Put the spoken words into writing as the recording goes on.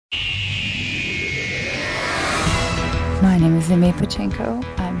My name is Amy Pachenko.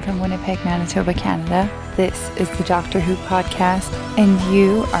 I'm from Winnipeg, Manitoba, Canada. This is the Doctor Who podcast, and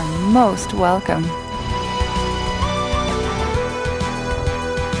you are most welcome.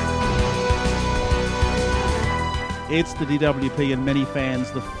 It's the DWP and many fans,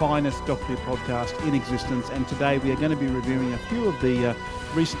 the finest Doctor Who podcast in existence, and today we are going to be reviewing a few of the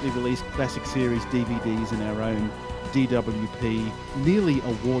recently released classic series DVDs in our own DWP nearly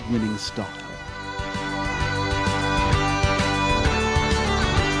award-winning style.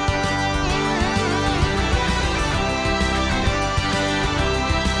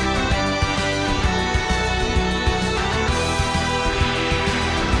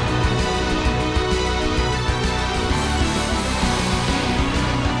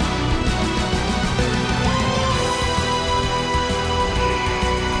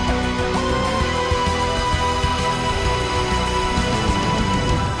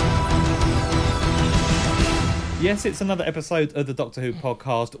 Yes, it's another episode of the Doctor Who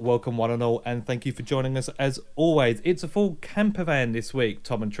podcast. Welcome one and all, and thank you for joining us as always. It's a full camper van this week.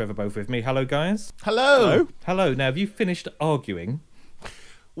 Tom and Trevor both with me. Hello, guys. Hello. Hello. Now, have you finished arguing?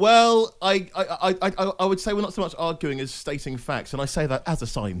 Well, I would say we're not so much arguing as stating facts, and I say that as a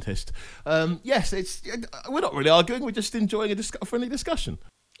scientist. Yes, we're not really arguing. We're just enjoying a friendly discussion.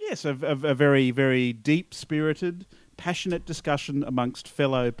 Yes, a very, very deep-spirited, passionate discussion amongst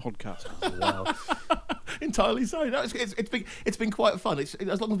fellow podcasters. Wow. Entirely so. No, it's been quite fun.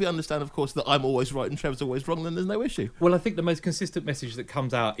 As long as we understand, of course, that I'm always right and Trevor's always wrong, then there's no issue. Well, I think the most consistent message that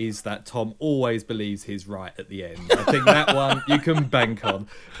comes out is that Tom always believes he's right at the end. I think that one you can bank on.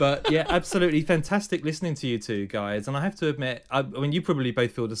 But yeah, absolutely fantastic listening to you two guys. And I have to admit, I mean, you probably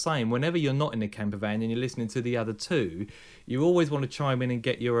both feel the same. Whenever you're not in a camper van and you're listening to the other two, you always want to chime in and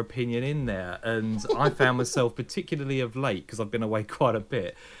get your opinion in there. And I found myself, particularly of late, because I've been away quite a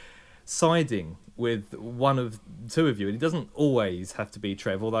bit, siding with one of two of you, and it doesn't always have to be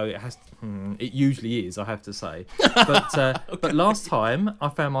Trev, although it usually is, I have to say. But okay. But last time I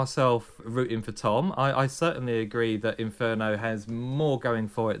found myself rooting for Tom. I certainly agree that Inferno has more going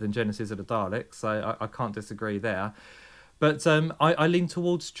for it than Genesis of the Daleks, so I can't disagree there. But I lean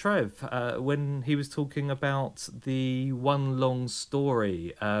towards Trev when he was talking about the one long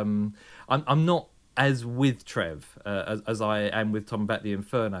story. I'm not as with Trev as I am with Tom about the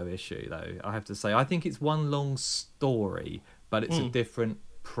Inferno issue, though, I have to say. I think it's one long story, but it's a different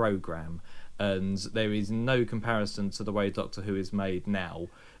programme, and there is no comparison to the way Doctor Who is made now,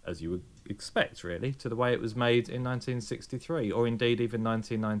 as you would expect, really, to the way it was made in 1963, or indeed even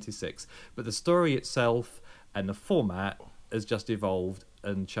 1996. But the story itself and the format has just evolved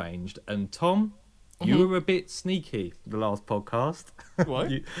and changed. And Tom, you were a bit sneaky the last podcast.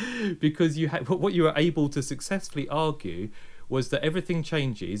 Why? Because what you were able to successfully argue was that everything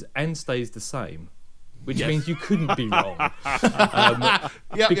changes and stays the same, which means you couldn't be wrong.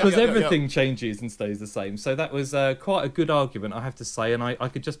 Because everything changes and stays the same. So that was quite a good argument, I have to say. And I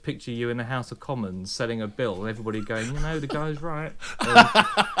could just picture you in the House of Commons selling a bill and everybody going, the guy's right.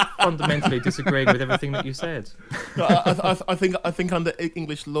 Fundamentally disagreeing with everything that you said. No, I think under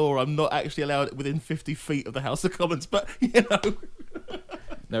English law, I'm not actually allowed within 50 feet of the House of Commons, but,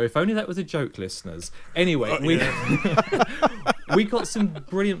 No, if only that was a joke, listeners. Anyway, we got some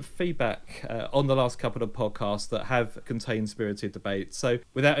brilliant feedback on the last couple of podcasts that have contained spirited debate. So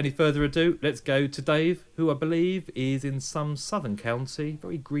without any further ado, let's go to Dave, who I believe is in some southern county,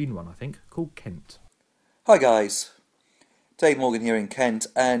 very green one, I think, called Kent. Hi guys, Dave Morgan here in Kent,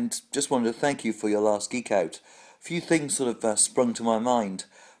 and just wanted to thank you for your last Geek Out. A few things sort of sprung to my mind.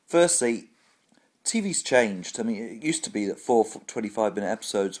 Firstly, TV's changed. I mean, it used to be that 4 25-minute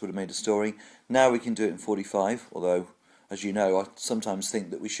episodes would have made a story. Now we can do it in 45, although, as you know, I sometimes think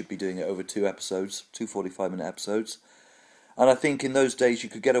that we should be doing it over 2 episodes, 2 45-minute episodes. And I think in those days you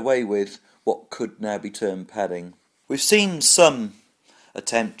could get away with what could now be termed padding. We've seen some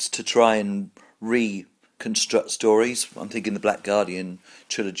attempts to try and reconstruct stories. I'm thinking the Black Guardian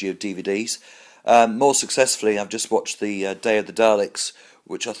trilogy of DVDs. More successfully, I've just watched the Day of the Daleks,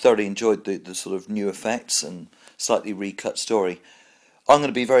 which I thoroughly enjoyed, the sort of new effects and slightly recut story. I'm going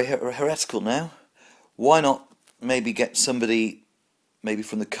to be very heretical now. Why not maybe get somebody, maybe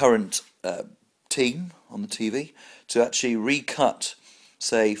from the current team on the TV, to actually recut,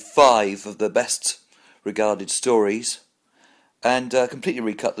 say, 5 of the best regarded stories, and completely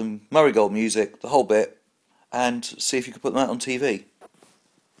recut them, Murray Gold music, the whole bit, and see if you could put them out on TV.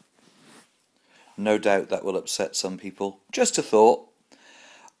 No doubt that will upset some people. Just a thought.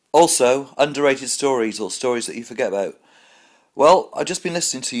 Also, underrated stories or stories that you forget about. Well, I've just been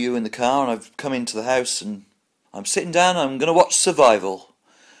listening to you in the car, and I've come into the house and I'm sitting down and I'm going to watch Survival.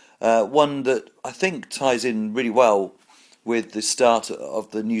 One that I think ties in really well with the start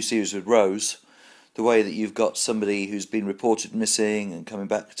of the new series with Rose, the way that you've got somebody who's been reported missing and coming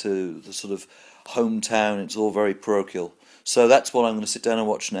back to the sort of hometown. It's all very parochial. So that's what I'm going to sit down and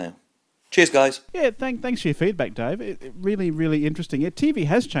watch now. Cheers, guys. Yeah, thanks for your feedback, Dave. It really, really interesting. Yeah, TV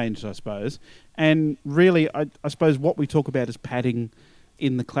has changed, I suppose. And really, I suppose what we talk about as padding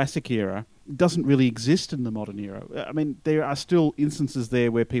in the classic era doesn't really exist in the modern era. I mean, there are still instances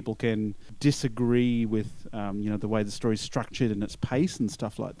there where people can disagree with, the way the story's structured and its pace and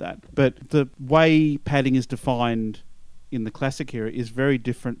stuff like that. But the way padding is defined in the classic era is very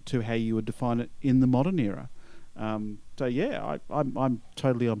different to how you would define it in the modern era. So yeah, I'm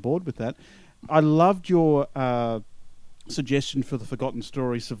totally on board with that. I loved your suggestion for the Forgotten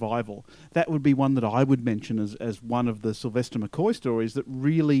Story Survival. That would be one that I would mention as one of the Sylvester McCoy stories that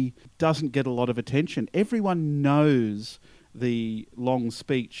really doesn't get a lot of attention. Everyone knows the long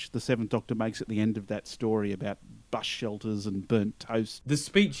speech the Seventh Doctor makes at the end of that story about bus shelters and burnt toast. The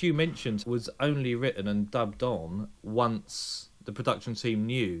speech you mentioned was only written and dubbed on once the production team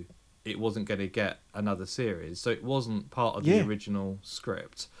knew it wasn't going to get another series, so it wasn't part of the original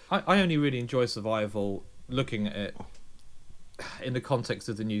script. I only really enjoy Survival looking at it in the context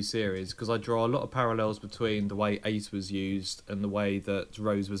of the new series, because I draw a lot of parallels between the way Ace was used and the way that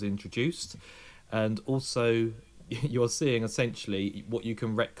Rose was introduced, and also you're seeing essentially what you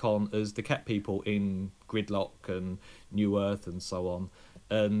can retcon as the cat people in Gridlock and New Earth and so on.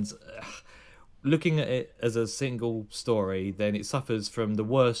 And looking at it as a single story, then it suffers from the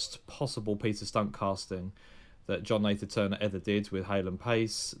worst possible piece of stunt casting that John Nathan Turner ever did with Hale and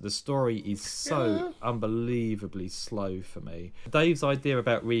Pace. The story is so unbelievably slow for me. Dave's idea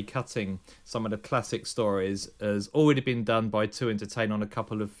about recutting some of the classic stories has already been done by 2 Entertain on a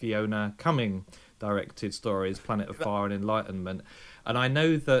couple of Fiona Cumming directed stories, Planet of Fire and Enlightenment. And I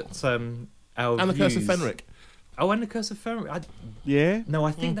know that And The Curse of Fenric. Oh, and The Curse of Fenric. Yeah? No,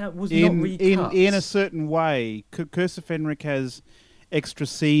 I think that was not recut. In a certain way. Curse of Fenric has extra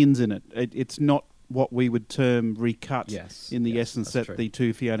scenes in it. It's not what we would term recut in the essence that the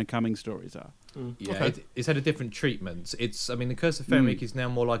 2 Fiona Cumming stories are. Yeah, okay. It's had a different treatment. The Curse of Fenric is now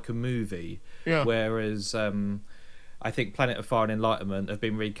more like a movie, whereas I think Planet of Fire and Enlightenment have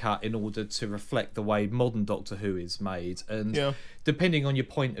been recut in order to reflect the way modern Doctor Who is made. And depending on your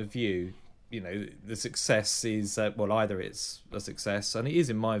point of view, the success is, either it's a success, and it is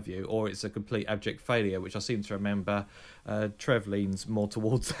in my view, or it's a complete abject failure, which I seem to remember Trev leans more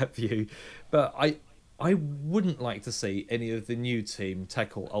towards that view. But I wouldn't like to see any of the new team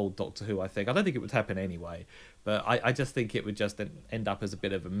tackle old Doctor Who, I don't think it would happen anyway, but I just think it would just end up as a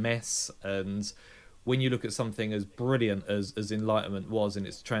bit of a mess. And when you look at something as brilliant as Enlightenment was in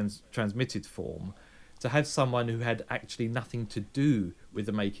its transmitted form, to have someone who had actually nothing to do with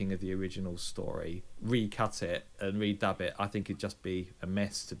the making of the original story recut it and redub it, I think it'd just be a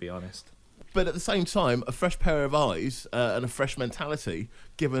mess, to be honest. But at the same time, a fresh pair of eyes and a fresh mentality,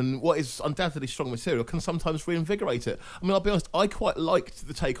 given what is undoubtedly strong material, can sometimes reinvigorate it. I mean, I'll be honest, I quite liked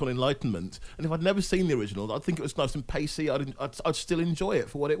the take on Enlightenment, and if I'd never seen the original, I'd think it was nice and pacey. I'd still enjoy it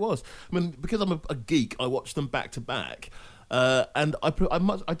for what it was. I mean, because I'm a geek, I watched them back to back, and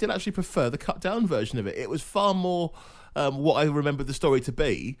I did actually prefer the cut down version of it. It was far more what I remembered the story to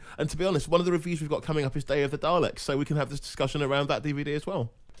be. And to be honest, one of the reviews we've got coming up is Day of the Daleks, so we can have this discussion around that DVD as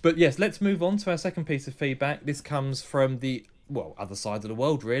well. But yes, let's move on to our second piece of feedback. This comes from the, other side of the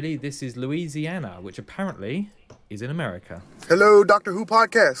world, really. This is Louisiana, which apparently is in America. Hello, Doctor Who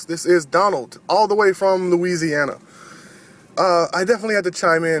Podcast. This is Donald, all the way from Louisiana. I definitely had to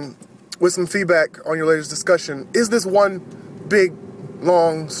chime in with some feedback on your latest discussion. Is this one big,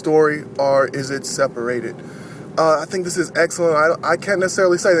 long story, or is it separated? I think this is excellent. I can't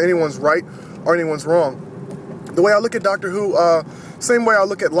necessarily say that anyone's right or anyone's wrong. The way I look at Doctor Who, same way I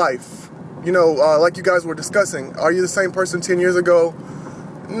look at life. Like you guys were discussing. Are you the same person 10 years ago?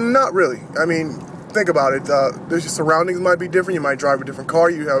 Not really. I mean, think about it. Your surroundings might be different. You might drive a different car.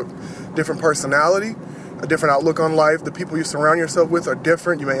 You have different personality, a different outlook on life. The people you surround yourself with are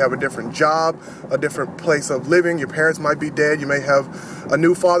different. You may have a different job, a different place of living. Your parents might be dead. You may have a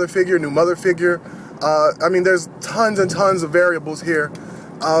new father figure, new mother figure. There's tons and tons of variables here.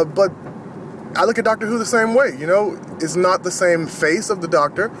 But I look at Doctor Who the same way, It's not the same face of the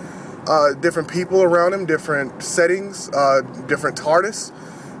Doctor. Different people around him, different settings, different TARDIS.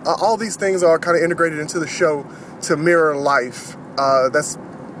 All these things are kind of integrated into the show to mirror life. That's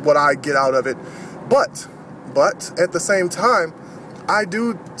what I get out of it. But at the same time, I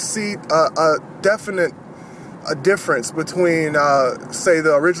do see a definite difference between, say,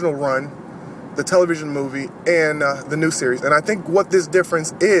 the original run, the television movie, and the new series. And I think what this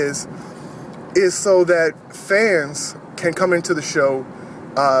difference is is so that fans can come into the show,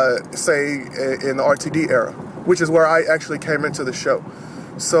 say, in the RTD era, which is where I actually came into the show.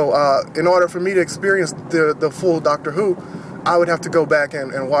 So in order for me to experience the full Doctor Who, I would have to go back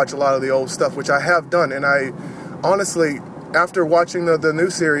and watch a lot of the old stuff, which I have done. And I honestly, after watching the new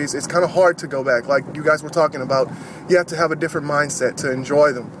series, it's kind of hard to go back. Like you guys were talking about, you have to have a different mindset to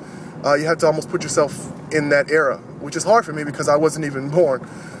enjoy them. You have to almost put yourself in that era, which is hard for me because I wasn't even born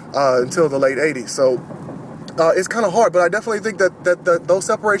until the late 80s. So it's kind of hard, but I definitely think that those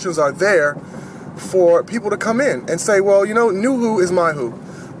separations are there for people to come in and say, well, you know, new Who is my Who.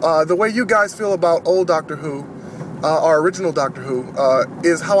 The way you guys feel about old Doctor Who, our original Doctor Who,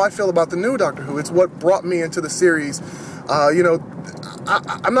 is how I feel about the new Doctor Who. It's what brought me into the series. You know,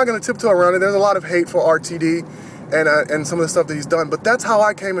 I'm not going to tiptoe around it. There's a lot of hate for RTD and some of the stuff that he's done, but that's how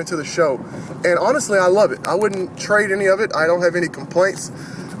I came into the show. And honestly, I love it. I wouldn't trade any of it. I don't have any complaints.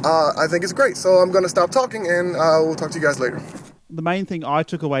 I think it's great. So I'm going to stop talking, and we'll talk to you guys later. The main thing I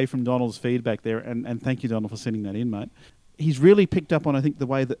took away from Donald's feedback there, and thank you, Donald, for sending that in, mate, he's really picked up on, I think, the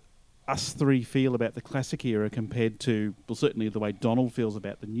way that us three feel about the classic era compared to, well, certainly the way Donald feels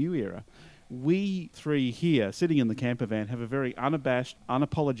about the new era. We three here, sitting in the camper van, have a very unabashed,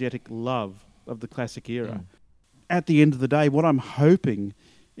 unapologetic love of the classic era. At the end of the day, what I'm hoping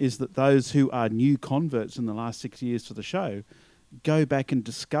is that those who are new converts in the last 6 years to the show go back and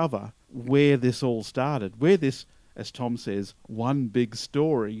discover where this all started, where this, as Tom says, one big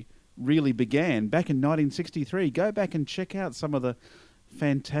story really began back in 1963. Go back and check out some of the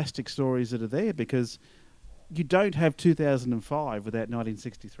fantastic stories that are there, because you don't have 2005 without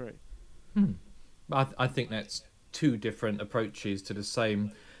 1963. I think that's two different approaches to the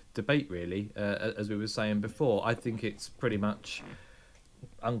same debate, really. As we were saying before, I think it's pretty much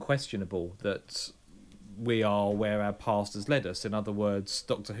unquestionable that we are where our past has led us. In other words,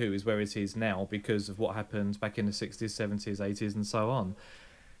 Doctor Who is where it is now because of what happened back in the 60s, 70s, 80s and so on.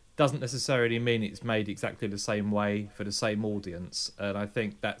 Doesn't necessarily mean it's made exactly the same way for the same audience, and I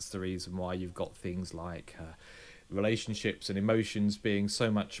think that's the reason why you've got things like relationships and emotions being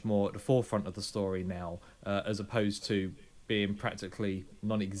so much more at the forefront of the story now, as opposed to being practically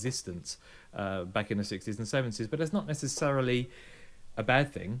non-existent back in the 60s and 70s. But that's not necessarily a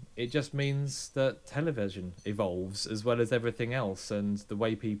bad thing. It just means that television evolves as well as everything else, and the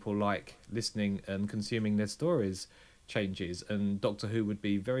way people like listening and consuming their stories changes, and Doctor Who would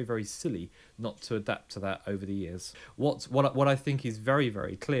be very, very silly not to adapt to that over the years. What I think is very,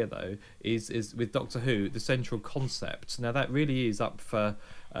 very clear, though, is with Doctor Who, the central concept. Now, that really is up for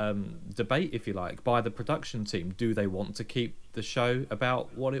debate, if you like, by the production team. Do they want to keep the show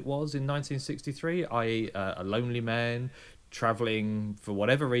about what it was in 1963, i.e. a lonely man travelling for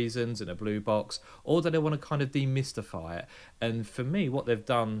whatever reasons in a blue box, or do they want to kind of demystify it? And for me, what they've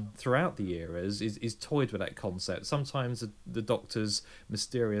done throughout the eras is toyed with that concept. Sometimes the Doctor's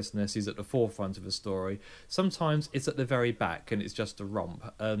mysteriousness is at the forefront of a story. Sometimes it's at the very back and it's just a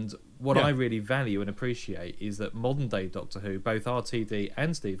romp. And what I really value and appreciate is that modern day Doctor Who, both RTD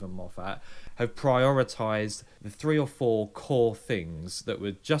and Stephen Moffat, have prioritised the 3 or 4 core things that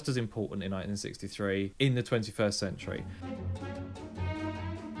were just as important in 1963 in the 21st century.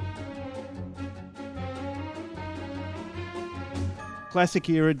 Classic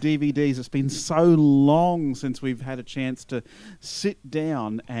era DVDs. It's been so long since we've had a chance to sit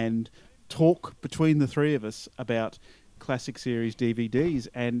down and talk between the three of us about classic series DVDs,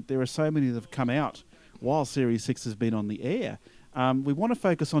 and there are so many that have come out while Series 6 has been on the air. We want to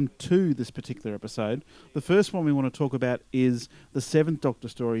focus on 2 this particular episode. The first one we want to talk about is the 7th Doctor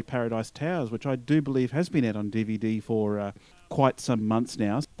story, Paradise Towers, which I do believe has been out on DVD for quite some months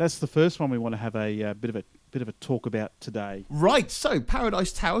now. That's the first one we want to have a bit of a talk about today. Right, so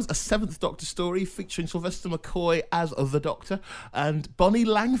Paradise Towers, a 7th Doctor story featuring Sylvester McCoy as the Doctor and Bonnie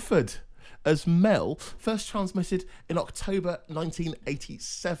Langford as Mel, first transmitted in October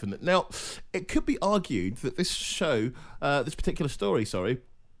 1987. Now, it could be argued that this show, this particular story,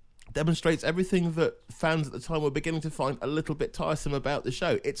 demonstrates everything that fans at the time were beginning to find a little bit tiresome about the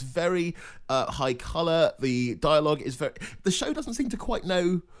show. It's very high colour, the dialogue is very... The show doesn't seem to quite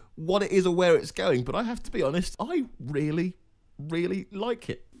know what it is or where it's going, but I have to be honest, I really, really like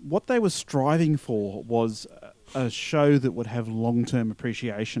it. What they were striving for was a show that would have long-term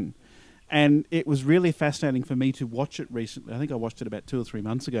appreciation. And it was really fascinating for me to watch it recently. I think I watched it about 2 or 3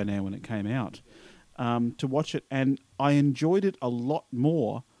 months ago now when it came out, to watch it. And I enjoyed it a lot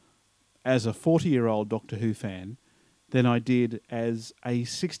more as a 40-year-old Doctor Who fan than I did as a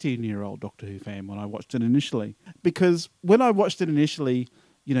 16-year-old Doctor Who fan when I watched it initially. Because when I watched it initially,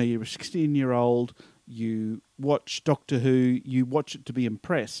 you know, you're a 16-year-old, you watch Doctor Who, you watch it to be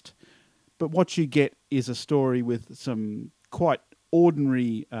impressed. But what you get is a story with some quite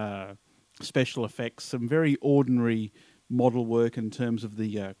ordinary special effects, some very ordinary model work in terms of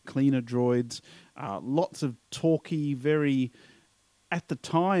the cleaner droids, lots of talky, very, at the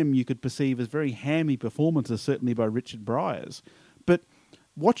time you could perceive as very hammy performances, certainly by Richard Briers. But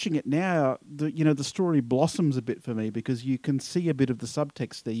watching it now, the story blossoms a bit for me because you can see a bit of the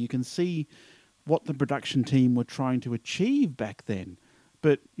subtext there. You can see what the production team were trying to achieve back then.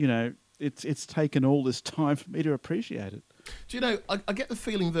 But, it's taken all this time for me to appreciate it. Do you know, I get the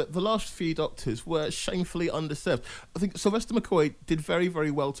feeling that the last few Doctors were shamefully underserved. I think Sylvester McCoy did very,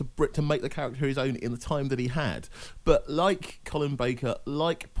 very well to make the character his own in the time that he had. But like Colin Baker,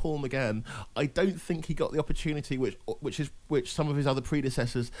 like Paul McGann, I don't think he got the opportunity which some of his other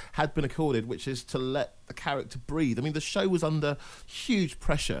predecessors had been accorded, which is to let the character breathe. I mean, the show was under huge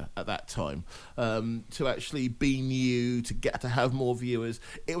pressure at that time to actually be new, to get to have more viewers.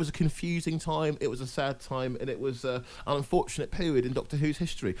 It was a confusing time, it was a sad time, and it was an unfortunate period in Doctor Who's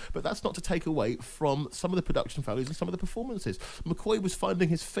history. But that's not to take away from some of the production values and some of the performances. McCoy was finding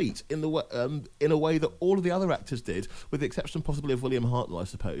his feet in a way that all of the other actors did, with the exception possibly of William Hartnell, I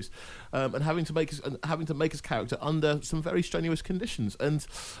suppose, and having to make his character under some very strenuous conditions. And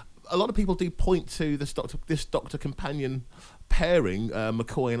a lot of people do point to this Doctor companion pairing,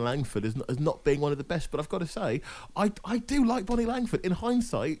 McCoy and Langford, as not being one of the best. But I've got to say, I do like Bonnie Langford. In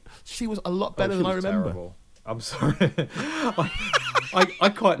hindsight, she was a lot better than I remember. Terrible. I'm sorry. I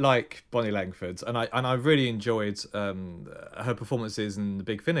quite like Bonnie Langford, and I really enjoyed her performances in the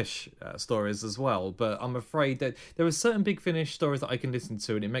Big Finish stories as well. But I'm afraid that there are certain Big Finish stories that I can listen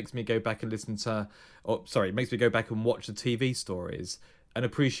to, and it makes me go back and it makes me go back and watch the TV stories and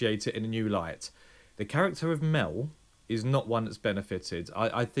appreciate it in a new light. The character of Mel is not one that's benefited.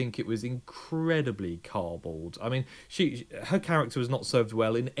 I think it was incredibly cardboard. I mean, her character was not served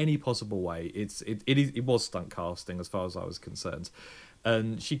well in any possible way. It was stunt casting as far as I was concerned,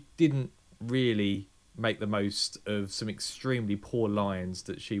 and she didn't really make the most of some extremely poor lines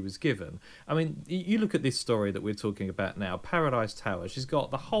that she was given. I mean, you look at this story that we're talking about now, Paradise Tower. She's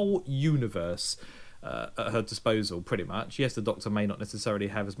got the whole universe at her disposal, pretty much. Yes, the Doctor may not necessarily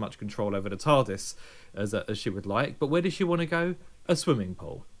have as much control over the TARDIS as she would like, but where does she want to go? A swimming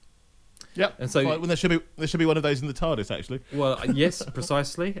pool. Yep. And so, there should be one of those in the TARDIS, actually. Well, yes,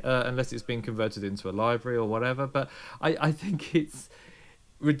 precisely, unless it's been converted into a library or whatever. But I think it's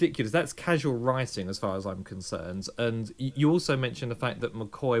ridiculous. That's casual writing as far as I'm concerned. And you also mentioned the fact that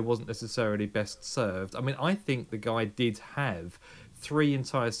McCoy wasn't necessarily best served. I mean, I think the guy did have 3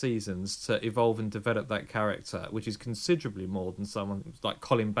 entire seasons to evolve and develop that character, which is considerably more than someone like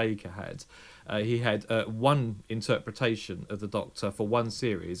Colin Baker had. He had one interpretation of the Doctor for one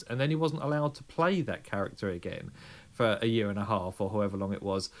series, and then he wasn't allowed to play that character again for a year and a half or however long it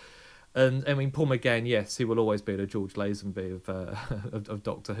was. And I mean, Paul McGann, yes, he will always be the George Lazenby of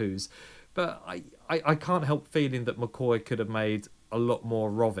Doctor Who's, but I can't help feeling that McCoy could have made a lot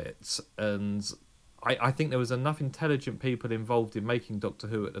more of it. And I think there was enough intelligent people involved in making Doctor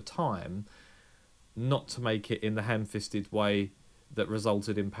Who at the time not to make it in the ham-fisted way that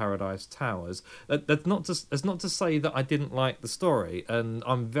resulted in Paradise Towers. That's not to say that I didn't like the story, and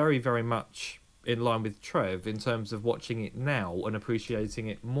I'm very, very much in line with Trev in terms of watching it now and appreciating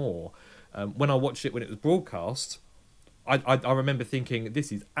it more. When I watched it when it was broadcast, I remember thinking,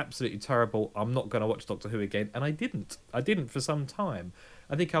 this is absolutely terrible, I'm not going to watch Doctor Who again, and I didn't for some time.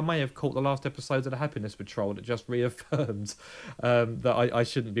 I think I may have caught the last episode of the Happiness Patrol that just reaffirmed that I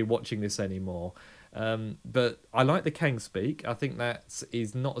shouldn't be watching this anymore. But I like the Kang speak. I think that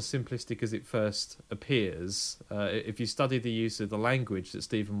is not as simplistic as it first appears. If you study the use of the language that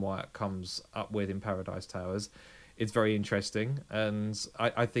Stephen Wyatt comes up with in Paradise Towers, it's very interesting, and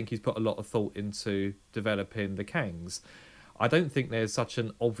I think he's put a lot of thought into developing the Kangs. I don't think there's such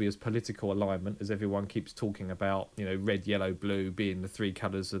an obvious political alignment as everyone keeps talking about, red, yellow, blue being the 3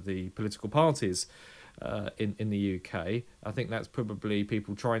 colours of the political parties in the UK. I think that's probably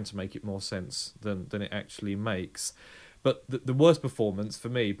people trying to make it more sense than it actually makes. But the worst performance for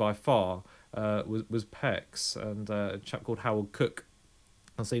me by far was Peck's, and a chap called Howard Cook,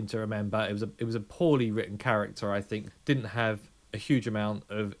 I seem to remember. It was a poorly written character, I think. Didn't have a huge amount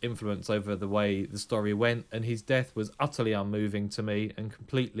of influence over the way the story went, and his death was utterly unmoving to me and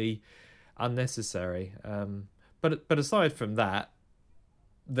completely unnecessary. But aside from that,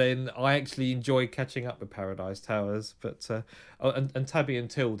 then I actually enjoyed catching up with Paradise Towers. But and Tabby and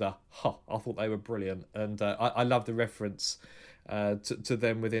Tilda, I thought they were brilliant, and I love the reference to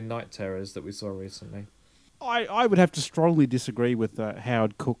them within Night Terrors that we saw recently. I would have to strongly disagree with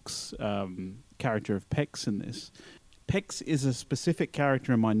Howard Cook's character of Pex in this. Pex is a specific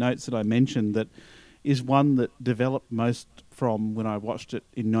character in my notes that I mentioned that is one that developed most from when I watched it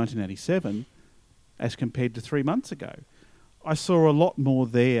in 1987 as compared to 3 months ago. I saw a lot more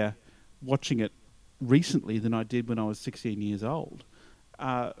there watching it recently than I did when I was 16 years old.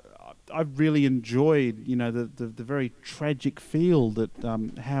 I really enjoyed, the very tragic feel that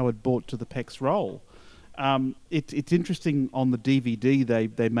Howard brought to the Pex role. It's interesting on the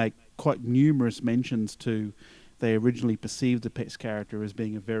DVD they make quite numerous mentions to. They originally perceived the Pex character as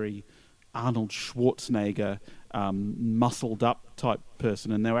being a very Arnold Schwarzenegger, muscled up type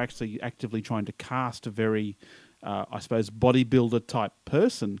person, and they were actually actively trying to cast a very, I suppose, bodybuilder type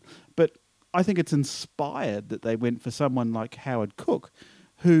person. But I think it's inspired that they went for someone like Howard Cook,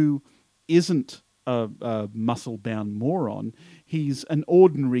 who isn't a muscle-bound moron. He's an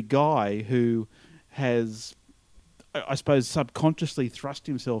ordinary guy who has, I suppose, subconsciously thrust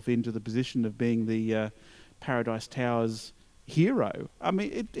himself into the position of being the Paradise Towers hero. I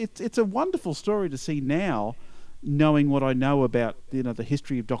mean, it's a wonderful story to see now, knowing what I know about the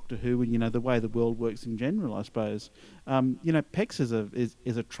history of Doctor Who and the way the world works in general. I suppose Pex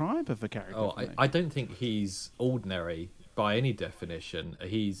is a triumph of a character. Oh, I don't think he's ordinary by any definition.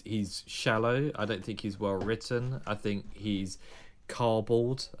 He's shallow. I don't think he's well written. I think he's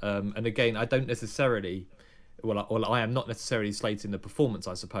cardboard. And again, I don't necessarily. Well, I am not necessarily slating the performance,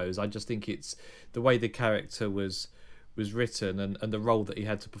 I suppose. I just think it's the way the character was written and the role that he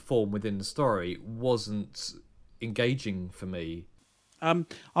had to perform within the story wasn't engaging for me.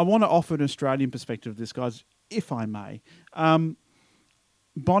 I want to offer an Australian perspective of this, guys, if I may.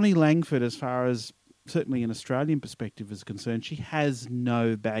 Bonnie Langford, as far as certainly an Australian perspective is concerned, she has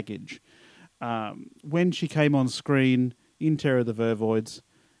no baggage. When she came on screen in Terror of the Vervoids,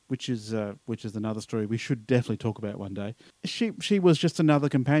 which is another story we should definitely talk about one day. She was just another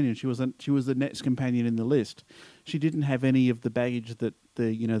companion. She was the next companion in the list. She didn't have any of the baggage that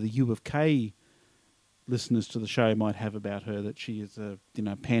the U of K listeners to the show might have about her. That she is a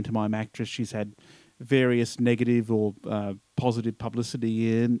pantomime actress. She's had various negative or positive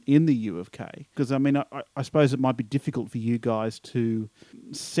publicity in the U of K. Because I suppose it might be difficult for you guys to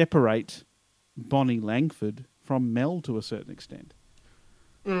separate Bonnie Langford from Mel to a certain extent.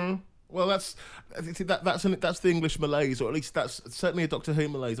 Well, that's the English malaise, or at least that's certainly a Doctor Who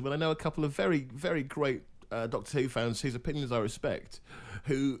malaise. I mean, I know a couple of very, very great Doctor Who fans whose opinions I respect,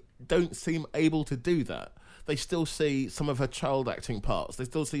 who don't seem able to do that. They still see some of her child acting parts. They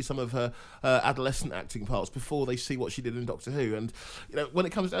still see some of her adolescent acting parts before they see what she did in Doctor Who. And when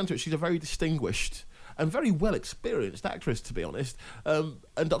it comes down to it, she's a very distinguished and very well-experienced actress, to be honest. And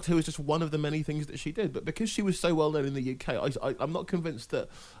Doctor Who is just one of the many things that she did. But because she was so well-known in the UK, I'm not convinced that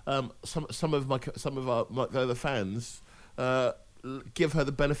some of my other fans give her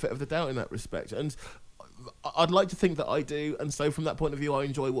the benefit of the doubt in that respect. And I'd like to think that I do, and so from that point of view, I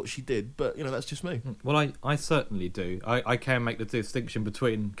enjoy what she did. But that's just me. Well, I certainly do. I can make the distinction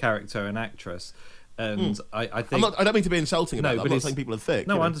between character and actress. And I think I don't mean to be insulting about that. I'm not saying people are thick.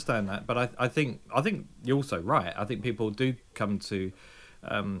 No, I understand that, but I think you're also right. I think people do come to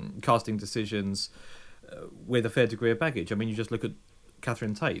casting decisions with a fair degree of baggage. I mean, you just look at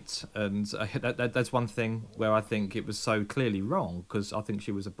Catherine Tate, and that's one thing where I think it was so clearly wrong, because I think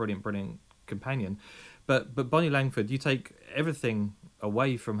she was a brilliant companion. But Bonnie Langford, you take everything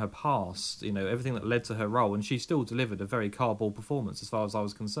away from her past, everything that led to her role, and she still delivered a very cardboard performance as far as I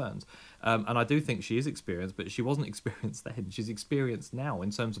was concerned. And I do think she is experienced, but she wasn't experienced then. She's experienced now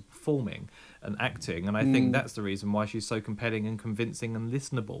in terms of performing and acting, and I think that's the reason why she's so compelling and convincing and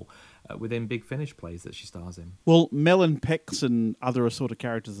listenable within Big Finish plays that she stars in. Well, Mel and Pex and other assorted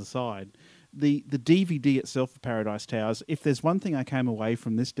characters aside, the DVD itself of Paradise Towers, if there's one thing I came away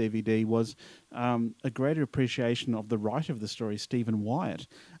from this DVD was a greater appreciation of the writer of the story, Stephen Wyatt.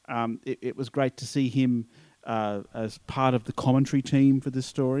 It was great to see him as part of the commentary team for this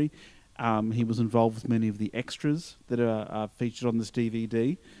story. He was involved with many of the extras that are featured on this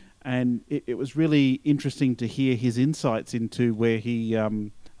DVD. And it was really interesting to hear his insights into where he...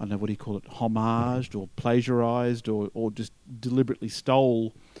 I don't know, what do you call it, homaged or plagiarised or just deliberately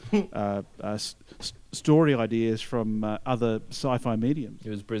stole story ideas from other sci-fi mediums. It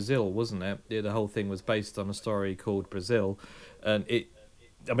was Brazil, wasn't it? Yeah, the whole thing was based on a story called Brazil. And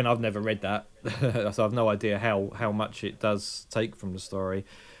I've never read that, so I've no idea how much it does take from the story.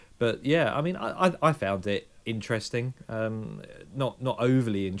 But yeah, I found it interesting, not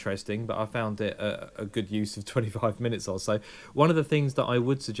overly interesting, but I found it a good use of 25 minutes or so. One of the things that I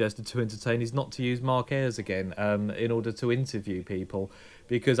would suggest to entertain is not to use Mark Ayres again in order to interview people,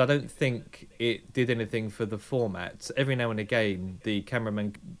 because I don't think it did anything for the format. Every now and again, the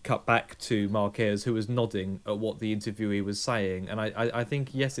cameraman cut back to Mark Ayres, who was nodding at what the interviewee was saying, and I think,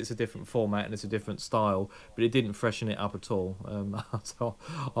 yes, it's a different format and it's a different style, but it didn't freshen it up at all. So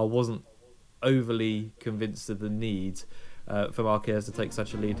I wasn't overly convinced of the need for Mark Ayres to take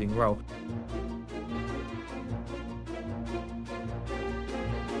such a leading role.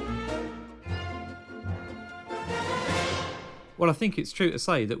 Well, I think it's true to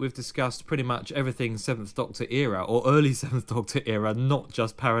say that we've discussed pretty much everything Seventh Doctor era, or early Seventh Doctor era, not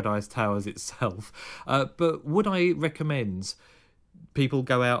just Paradise Towers itself. But would I recommend people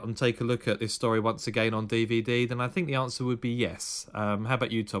go out and take a look at this story once again on DVD? Then I think the answer would be yes. How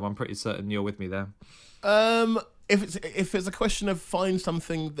about you, Tom? I'm pretty certain you're with me there. If it's a question of find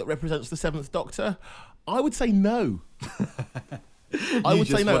something that represents the Seventh Doctor, I would say no. I would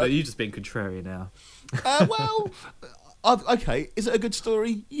say no. You're just being contrary now. Okay, is it a good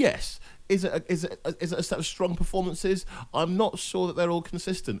story? Yes. Is it a set of strong performances? I'm not sure that they're all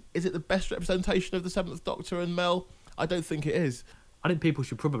consistent. Is it the best representation of the Seventh Doctor and Mel? I don't think it is. I think people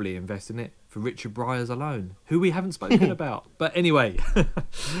should probably invest in it for Richard Bryars alone, who we haven't spoken about. But anyway,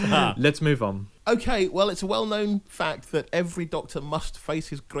 let's move on. Okay, well, it's a well-known fact that every Doctor must face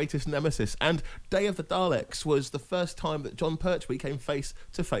his greatest nemesis, and Day of the Daleks was the first time that John Pertwee came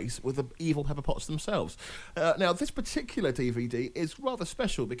face-to-face with the evil Pepper Potts themselves. Now, this particular DVD is rather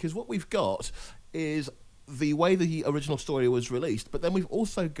special because what we've got is the way the original story was released, but then we've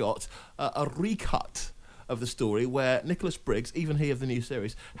also got a recut of the story where Nicholas Briggs, even he of the new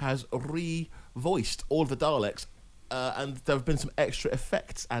series, has re-voiced all of the Daleks, and there have been some extra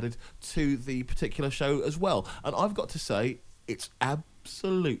effects added to the particular show as well. And I've got to say, it's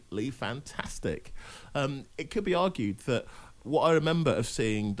absolutely fantastic. It could be argued that what I remember of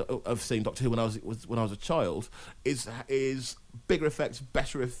seeing Doctor Who when I was a child is bigger effects,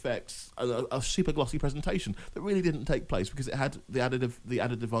 better effects, a super glossy presentation that really didn't take place because it had the added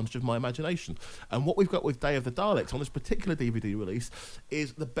advantage of my imagination. And what we've got with Day of the Daleks on this particular DVD release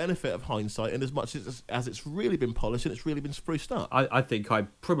is the benefit of hindsight, and as much as it's really been polished and it's really been spruced up. I think I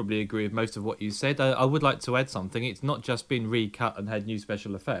probably agree with most of what you said. I would like to add something. It's not just been recut and had new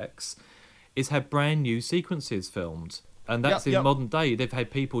special effects. It's had brand new sequences filmed. And that's in modern day. They've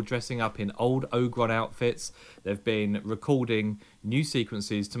had people dressing up in old Ogron outfits. They've been recording new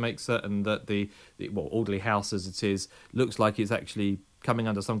sequences to make certain that the Audley House, as it is, looks like it's actually coming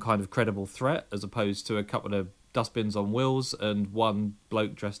under some kind of credible threat, as opposed to a couple of dustbins on wheels and one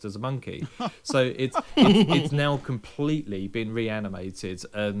bloke dressed as a monkey. So it's now completely been reanimated.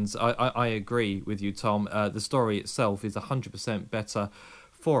 And I agree with you, Tom. The story itself is 100% better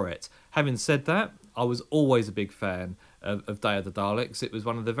for it. Having said that, I was always a big fan of Day of the Daleks. It was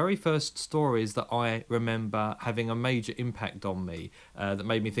one of the very first stories that I remember having a major impact on me, that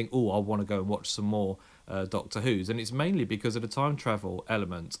made me think, I want to go and watch some more Doctor Who's. And it's mainly because of the time travel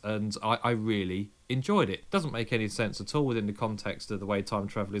element, and I really enjoyed it. It doesn't make any sense at all within the context of the way time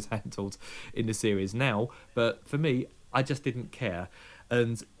travel is handled in the series now, but for me, I just didn't care.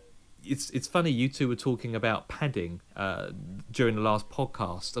 And it's funny, you two were talking about padding during the last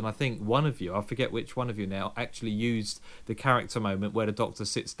podcast, and I think one of you, I forget which one of you now, actually used the character moment where the Doctor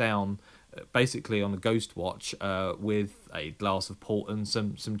sits down basically on a ghost watch with a glass of port and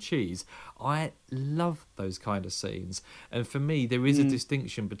some cheese. I love those kind of scenes, and for me there is a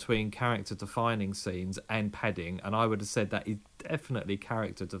distinction between character defining scenes and padding, and I would have said that is definitely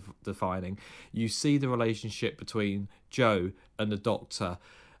character defining. You see the relationship between Joe and the Doctor.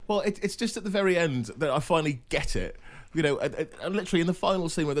 Well, it's just at the very end that I finally get it. You know, and literally in the final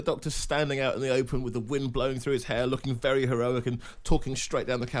scene where the Doctor's standing out in the open with the wind blowing through his hair, looking very heroic and talking straight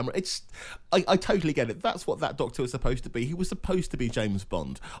down the camera. I totally get it. That's what that Doctor was supposed to be. He was supposed to be James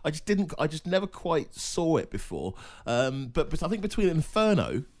Bond. I just never quite saw it before. But I think between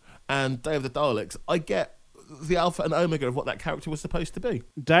Inferno and Day of the Daleks, I get the alpha and omega of what that character was supposed to be.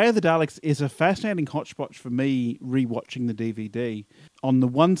 Day of the Daleks is a fascinating hotspot for me rewatching the DVD. On the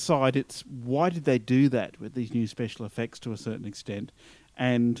one side, it's why did they do that with these new special effects to a certain extent?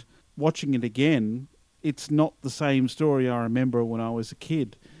 And watching it again, it's not the same story I remember when I was a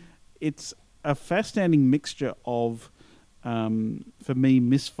kid. It's a fascinating mixture of, for me,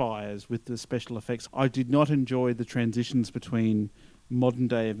 misfires with the special effects. I did not enjoy the transitions between modern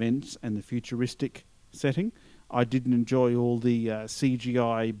day events and the futuristic setting. I didn't enjoy all the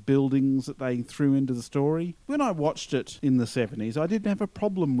CGI buildings that they threw into the story. When I watched it in the 70s, I didn't have a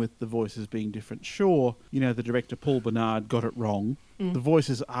problem with the voices being different. Sure, the director Paul Bernard got it wrong. The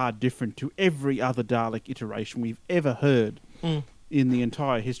voices are different to every other Dalek iteration we've ever heard in the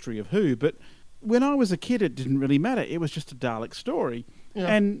entire history of Who. But when I was a kid, it didn't really matter. It was just a Dalek story. Yeah.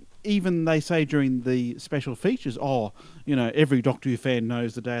 And even they say during the special features, every Doctor Who fan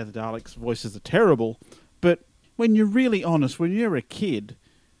knows the Day of the Daleks' voices are terrible. But when you're really honest, when you're a kid,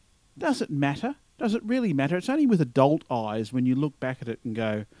 does it matter? Does it really matter? It's only with adult eyes when you look back at it and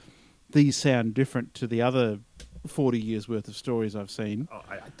go, these sound different to the other 40 years worth of stories I've seen.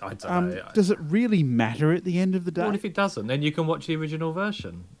 I don't know. Does it really matter at the end of the day? Well, if it doesn't, then you can watch the original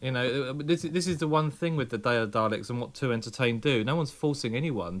version. This is the one thing with the Day of the Daleks and what 2 Entertain do. No one's forcing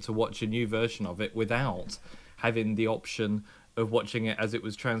anyone to watch a new version of it without having the option of watching it as it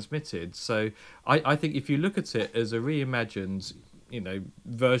was transmitted. So I think if you look at it as a reimagined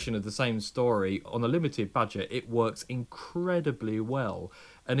version of the same story on a limited budget, it works incredibly well.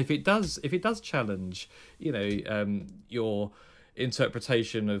 And if it does challenge your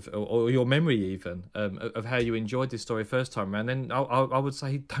interpretation of or your memory even of how you enjoyed this story first time around, then I would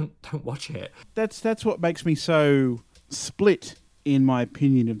say don't watch it. That's what makes me so split in my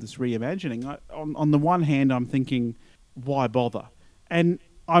opinion of this reimagining. On the one hand, I'm thinking, why bother? And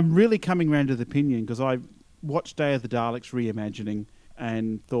I'm really coming around to the opinion because I watched Day of the Daleks reimagining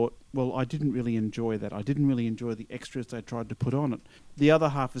and thought, well, I didn't really enjoy that. I didn't really enjoy the extras they tried to put on it. The other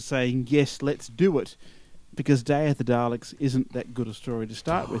half is saying, yes, let's do it, because Day of the Daleks isn't that good a story to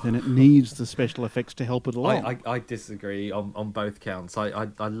start with, and it needs the special effects to help it along. I disagree on both counts. I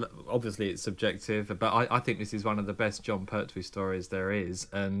obviously it's subjective, but I think this is one of the best Jon Pertwee stories there is,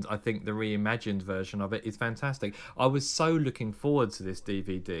 and I think the reimagined version of it is fantastic. I was so looking forward to this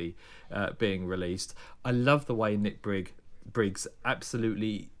DVD being released. I love the way Nick Briggs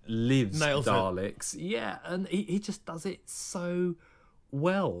absolutely lives Nails Daleks. Yeah, and he just does it so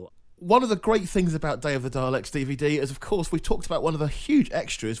well. One of the great things about Day of the Daleks DVD is, of course, we talked about one of the huge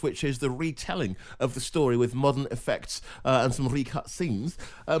extras, which is the retelling of the story with modern effects and some recut scenes.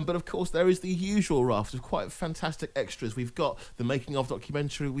 But, of course, there is the usual raft of quite fantastic extras. We've got the making-of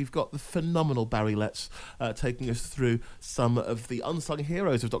documentary. We've got the phenomenal Barry Letts taking us through some of the unsung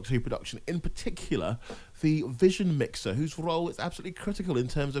heroes of Doctor Who production, in particular the Vision Mixer, whose role is absolutely critical in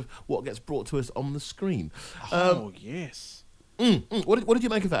terms of what gets brought to us on the screen. Yes. What did you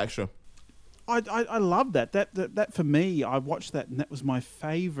make of that extra? I love that. That for me, I watched that and that was my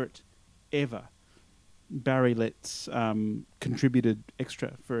favourite ever Barry Letts contributed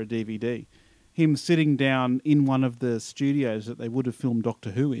extra for a DVD. Him sitting down in one of the studios that they would have filmed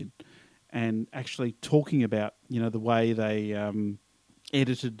Doctor Who in and actually talking about, the way they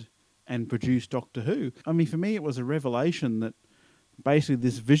edited and produced Doctor Who. I mean, for me, it was a revelation that basically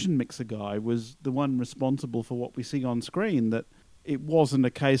this Vision Mixer guy was the one responsible for what we see on screen, that it wasn't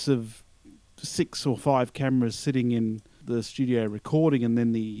a case of 6 or 5 cameras sitting in the studio recording and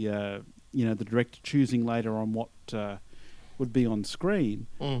then the director choosing later on what would be on screen.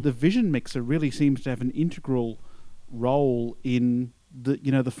 The Vision Mixer really seems to have an integral role in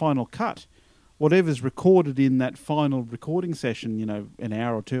the final cut. Whatever's recorded in that final recording session, an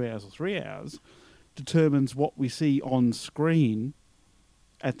hour or 2 hours or 3 hours, determines what we see on screen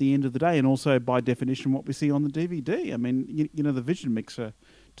at the end of the day, and also by definition what we see on the DVD. I mean, the Vision Mixer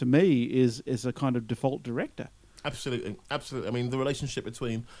to me is a kind of default director. Absolutely. I mean, the relationship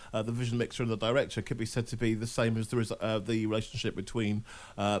between the Vision Mixer and the director could be said to be the same as there is the relationship between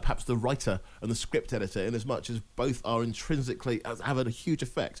perhaps the writer and the script editor, in as much as both are intrinsically have a huge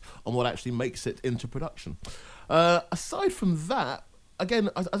effect on what actually makes it into production. Aside from that,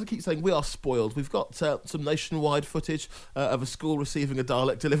 again, as I keep saying, we are spoiled. We've got some nationwide footage of a school receiving a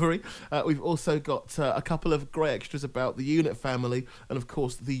Dalek delivery. We've also got a couple of great extras about the unit family and, of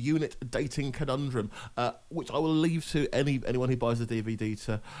course, the unit dating conundrum, which I will leave to anyone who buys the DVD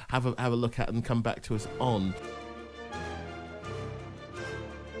to have a look at and come back to us on.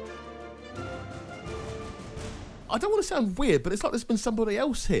 I don't want to sound weird, but it's like there's been somebody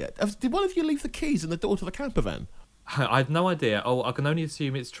else here. Did one of you leave the keys in the door to the camper van? I have no idea. I can only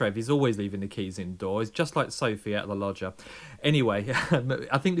assume it's Trev. He's always leaving the keys indoors, just like Sophie out of the lodger. Anyway,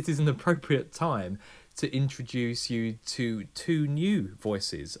 I think this is an appropriate time to introduce you to 2 new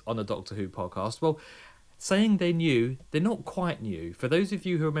voices on a Doctor Who podcast. Well, saying they're new, they're not quite new. For those of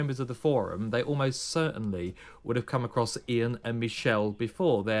you who are members of the forum, they almost certainly would have come across Ian and Michelle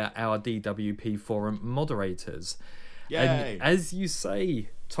before. They're our DWP forum moderators. Yay. And as you say,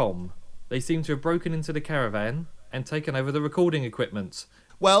 Tom, they seem to have broken into the caravan and taken over the recording equipment.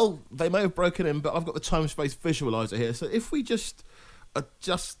 Well, they may have broken in, but I've got the time-space visualizer here. So if we just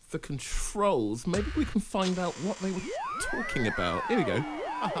adjust the controls, maybe we can find out what they were talking about. Here we go.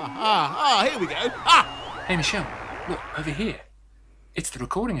 Here we go. Hey, Michelle, look, over here. It's the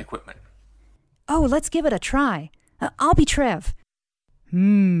recording equipment. Oh, let's give it a try. I'll be Trev.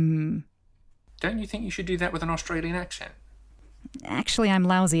 Don't you think you should do that with an Australian accent? Actually, I'm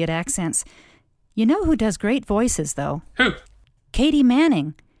lousy at accents. You know who does great voices, though? Who? Katie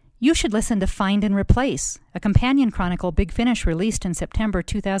Manning. You should listen to Find and Replace, a companion chronicle Big Finish released in September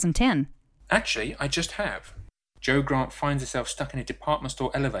 2010. Actually, I just have. Joe Grant finds herself stuck in a department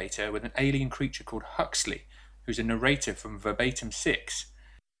store elevator with an alien creature called Huxley, who's a narrator from Verbatim 6.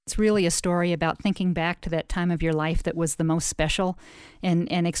 It's really a story about thinking back to that time of your life that was the most special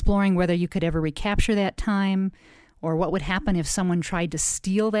and exploring whether you could ever recapture that time or what would happen if someone tried to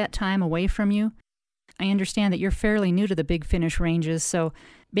steal that time away from you. I understand that you're fairly new to the Big Finish ranges, so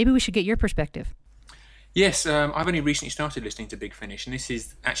maybe we should get your perspective. Yes, I've only recently started listening to Big Finish, and this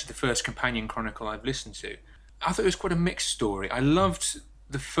is actually the first companion chronicle I've listened to. I thought it was quite a mixed story. I loved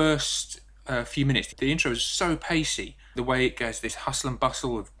the first few minutes. The intro was so pacey, the way it goes, this hustle and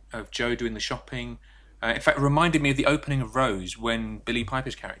bustle of Joe doing the shopping. In fact, it reminded me of the opening of Rose when Billie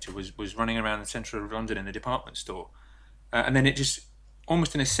Piper's character was running around the centre of London in a department store. And then it just,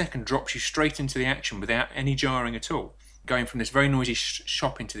 almost in a second, drops you straight into the action without any jarring at all. Going from this very noisy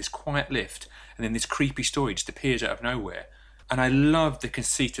shop into this quiet lift, and then this creepy story just appears out of nowhere. And I loved the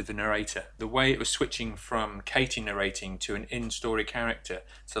conceit of the narrator, the way it was switching from Katie narrating to an in-story character.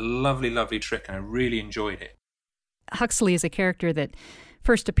 It's a lovely, lovely trick, and I really enjoyed it. Huxley is a character that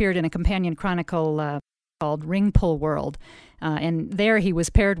first appeared in a companion chronicle called Ringpull World, and there he was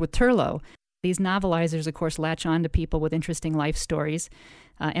paired with Turlough. These novelizers, of course, latch on to people with interesting life stories,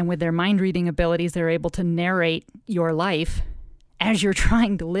 and with their mind-reading abilities, they're able to narrate your life as you're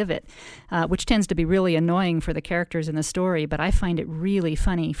trying to live it, which tends to be really annoying for the characters in the story, but I find it really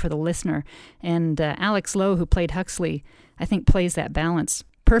funny for the listener. And Alex Lowe, who played Huxley, I think plays that balance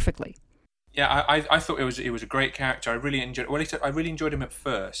perfectly. Yeah, I thought it was a great character. I really enjoyed. Well, I really enjoyed him at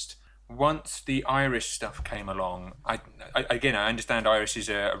first. Once the Iris stuff came along, I understand Iris is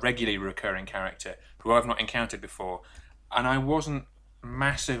a regularly recurring character who I've not encountered before, and I wasn't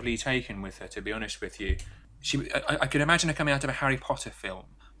massively taken with her, to be honest with you. I could imagine her coming out of a Harry Potter film,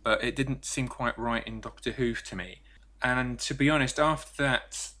 but it didn't seem quite right in Doctor Who to me. And to be honest, after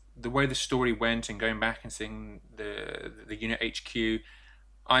that, the way the story went and going back and seeing the Unit HQ,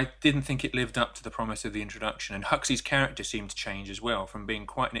 I didn't think it lived up to the promise of the introduction. And Huxley's character seemed to change as well, from being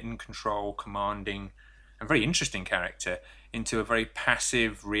quite an in-control, commanding, and very interesting character into a very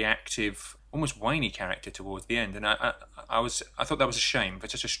passive, reactive, almost whiny character towards the end. And I thought that was a shame. For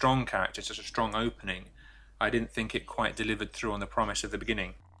such a strong character, such a strong opening, I didn't think it quite delivered through on the promise of the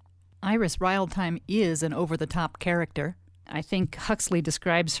beginning. Iris Wildthyme is an over-the-top character. I think Huxley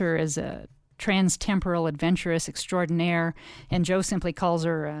describes her as a trans-temporal adventuress extraordinaire, and Joe simply calls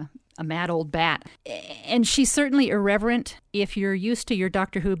her a mad old bat. And she's certainly irreverent. If you're used to your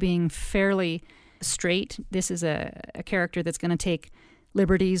Doctor Who being fairly straight, this is a character that's going to take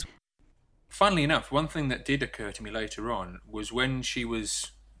liberties. Funnily enough, one thing that did occur to me later on was when she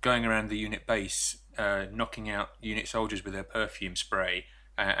was going around the unit base, knocking out unit soldiers with her perfume spray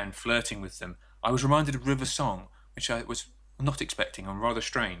and flirting with them, I was reminded of River Song, which I was not expecting and rather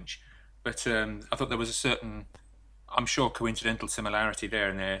strange. But I thought there was a certain, I'm sure, coincidental similarity there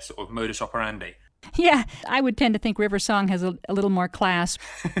in their sort of modus operandi. Yeah, I would tend to think River Song has a little more class.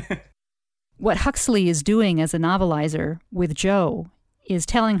 What Huxley is doing as a novelizer with Jo is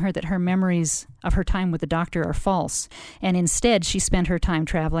telling her that her memories of her time with the Doctor are false, and instead she spent her time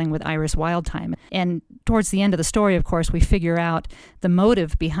traveling with Iris Wildthyme. And towards the end of the story, of course, we figure out the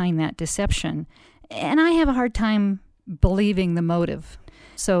motive behind that deception. And I have a hard time believing the motive.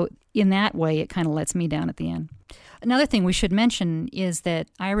 So in that way, it kind of lets me down at the end. Another thing we should mention is that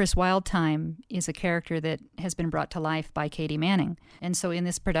Iris Wildthyme is a character that has been brought to life by Katie Manning. And so in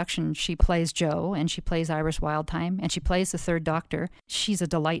this production, she plays Jo, and she plays Iris Wildthyme, and she plays the Third Doctor. She's a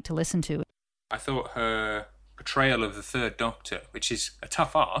delight to listen to. I thought her portrayal of the Third Doctor, which is a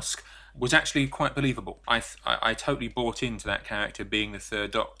tough ask, was actually quite believable. I totally bought into that character being the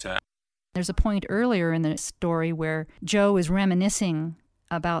Third Doctor. There's a point earlier in the story where Jo is reminiscing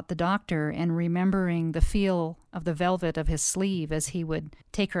about the Doctor and remembering the feel of the velvet of his sleeve as he would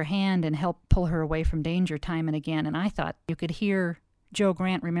take her hand and help pull her away from danger time and again. And I thought you could hear Jo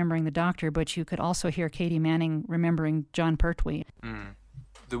Grant remembering the Doctor, but you could also hear Katie Manning remembering John Pertwee.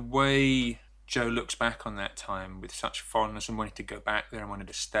 The way Jo looks back on that time with such fondness and wanting to go back there and wanted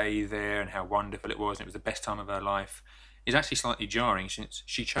to stay there and how wonderful it was and it was the best time of her life, is actually slightly jarring since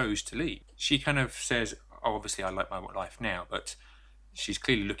she chose to leave. She kind of says, "Oh, obviously I like my life now," but she's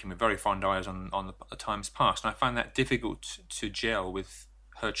clearly looking with very fond eyes on the times past, and I find that difficult to gel with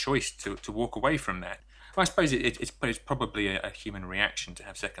her choice to walk away from that. Well, I suppose it's probably a human reaction to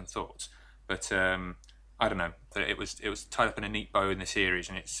have second thoughts, but I don't know. It was tied up in a neat bow in the series,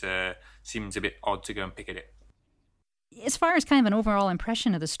 and it seems a bit odd to go and pick at it. As far as kind of an overall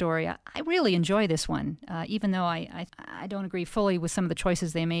impression of the story, I really enjoy this one, even though I don't agree fully with some of the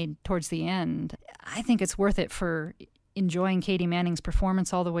choices they made towards the end. I think it's worth it for enjoying Katie Manning's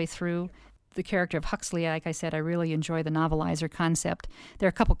performance all the way through. The character of Huxley, like I said, I really enjoy the novelizer concept. There are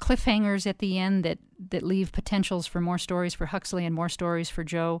a couple cliffhangers at the end that leave potentials for more stories for Huxley and more stories for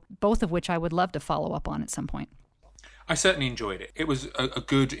Joe, both of which I would love to follow up on at some point. I certainly enjoyed it. It was a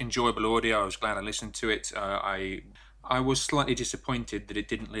good, enjoyable audio. I was glad I listened to it. I was slightly disappointed that it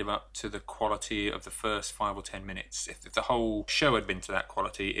didn't live up to the quality of the first 5 or 10 minutes. If the whole show had been to that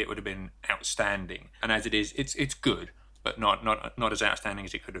quality, it would have been outstanding. And as it is, it's good, but not as outstanding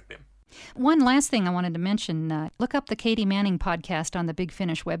as it could have been. One last thing I wanted to mention, look up the Katie Manning podcast on the Big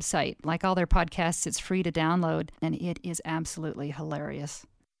Finish website. Like all their podcasts, it's free to download, and it is absolutely hilarious.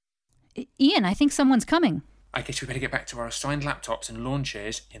 Ian, I think someone's coming. I guess we better get back to our assigned laptops and lawn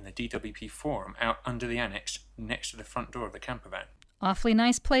chairs in the DWP forum out under the annex next to the front door of the camper van. Awfully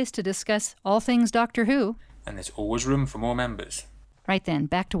nice place to discuss all things Doctor Who. And there's always room for more members. Right then,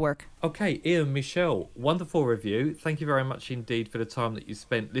 back to work. Okay, Ian, Michelle, wonderful review. Thank you very much indeed for the time that you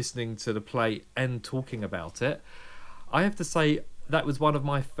spent listening to the play and talking about it. I have to say that was one of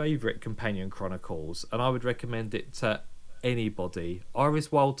my favourite companion chronicles, and I would recommend it to anybody. Iris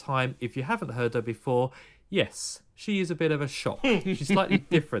Wildthyme, if you haven't heard her before, yes, she is a bit of a shock. She's slightly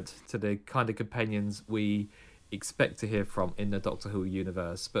different to the kind of companions we expect to hear from in the Doctor Who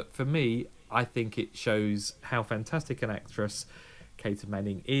universe, but for me, I think it shows how fantastic an actress Katie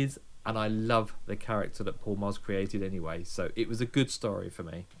Manning is, and I love the character that Paul Moss created anyway, so it was a good story for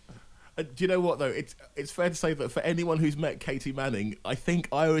me. Do you know what, though? It's fair to say that for anyone who's met Katie Manning, I think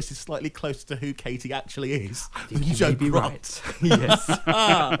Iris is slightly closer to who Katie actually is. I think you may be right. Yes.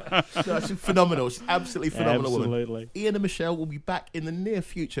 No, she's phenomenal. She's absolutely phenomenal Absolutely. woman. Ian and Michelle will be back in the near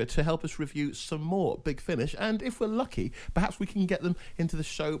future to help us review some more Big Finish, and if we're lucky, perhaps we can get them into the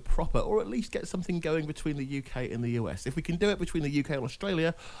show proper, or at least get something going between the UK and the US. If we can do it between the UK and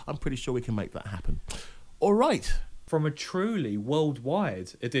Australia, I'm pretty sure we can make that happen. All right. From a truly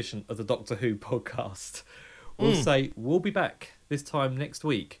worldwide edition of the Doctor Who podcast, we'll say we'll be back this time next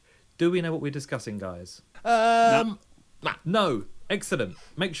week. Do we know what we're discussing, guys? No. Excellent.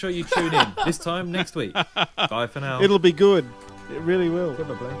 Make sure you tune in this time next week. Bye for now. It'll be good. It really will.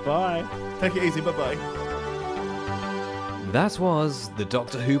 Probably. Bye. Take it easy. Bye-bye. That was the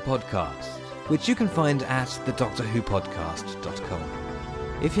Doctor Who podcast, which you can find at thedoctorwhopodcast.com.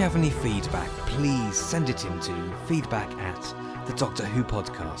 If you have any feedback, please send it in to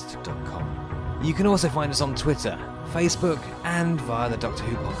feedback@thedoctorwhopodcast.com. You can also find us on Twitter, Facebook, and via the Doctor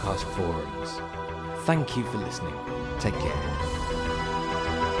Who podcast forums. Thank you for listening. Take care.